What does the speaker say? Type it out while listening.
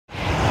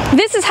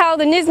This is how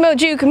the Nismo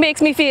Juke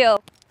makes me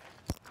feel.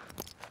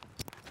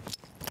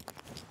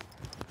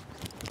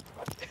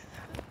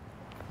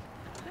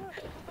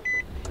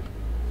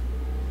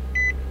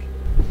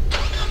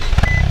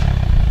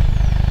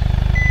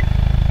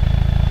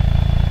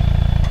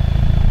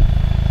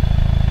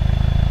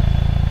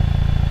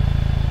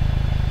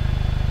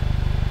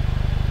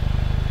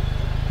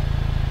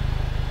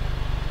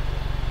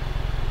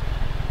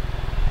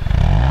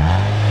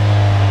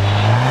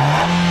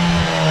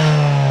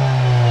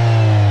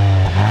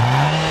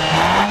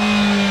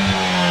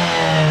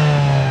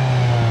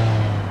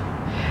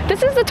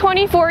 This is the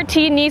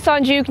 2014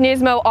 Nissan Juke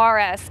Nismo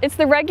RS. It's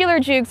the regular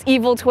Juke's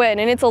evil twin,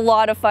 and it's a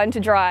lot of fun to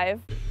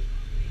drive.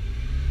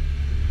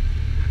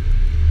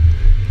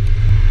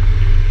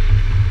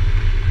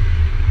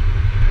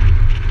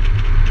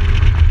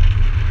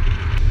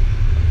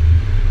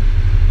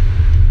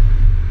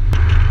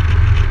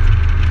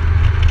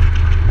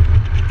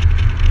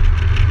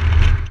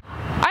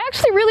 I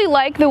actually really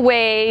like the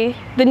way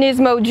the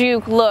Nismo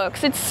Juke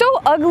looks. It's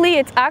so ugly,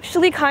 it's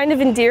actually kind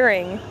of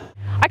endearing.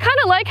 I kind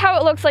of like how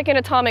it looks like an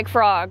atomic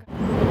frog.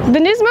 The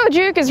Nismo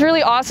Juke is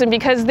really awesome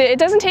because it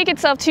doesn't take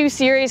itself too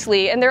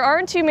seriously, and there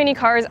aren't too many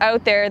cars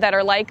out there that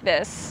are like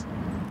this.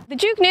 The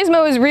Juke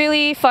Nismo is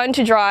really fun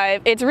to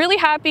drive. It's really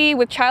happy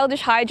with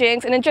childish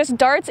hijinks, and it just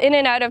darts in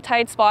and out of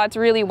tight spots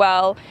really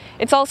well.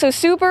 It's also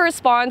super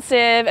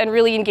responsive and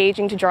really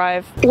engaging to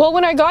drive. Well,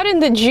 when I got in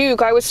the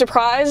Juke, I was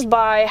surprised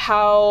by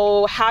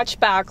how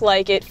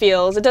hatchback-like it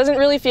feels. It doesn't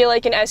really feel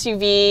like an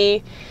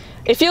SUV.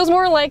 It feels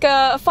more like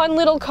a fun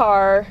little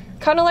car.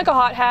 Kind of like a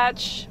hot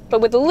hatch,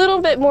 but with a little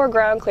bit more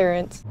ground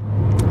clearance.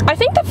 I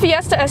think the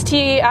Fiesta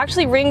ST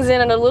actually rings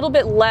in at a little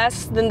bit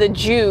less than the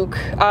Juke.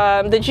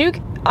 The Juke,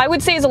 I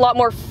would say, is a lot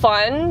more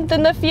fun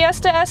than the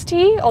Fiesta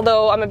ST,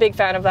 although I'm a big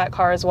fan of that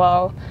car as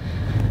well.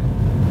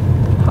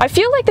 I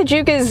feel like the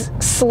Juke is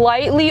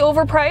slightly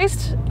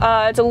overpriced.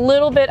 It's a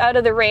little bit out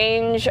of the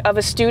range of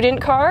a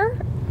student car.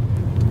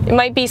 It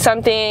might be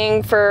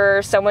something for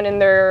someone in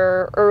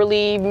their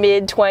early,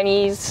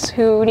 mid-20s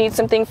who needs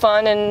something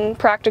fun and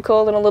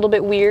practical and a little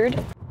bit weird.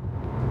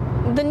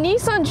 The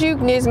Nissan Juke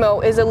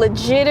Nismo is a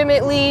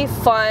legitimately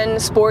fun,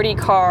 sporty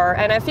car,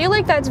 and I feel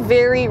like that's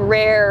very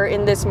rare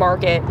in this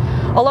market.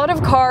 A lot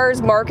of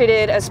cars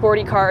marketed as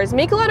sporty cars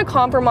make a lot of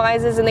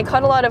compromises and they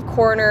cut a lot of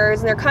corners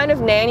and they're kind of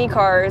nanny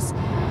cars.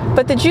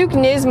 But the Juke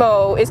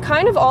Nismo is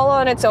kind of all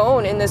on its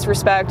own in this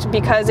respect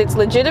because it's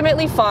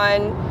legitimately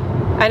fun,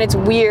 and it's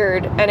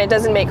weird, and it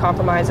doesn't make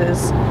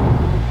compromises.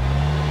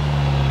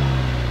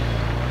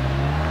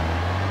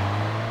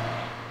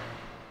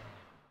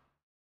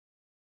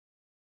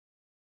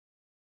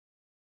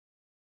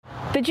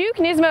 The Juke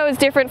Nismo is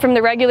different from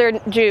the regular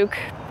Juke.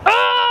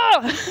 Oh!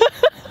 This is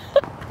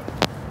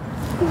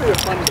gonna be a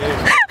fun day.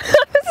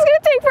 This is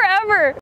gonna take forever.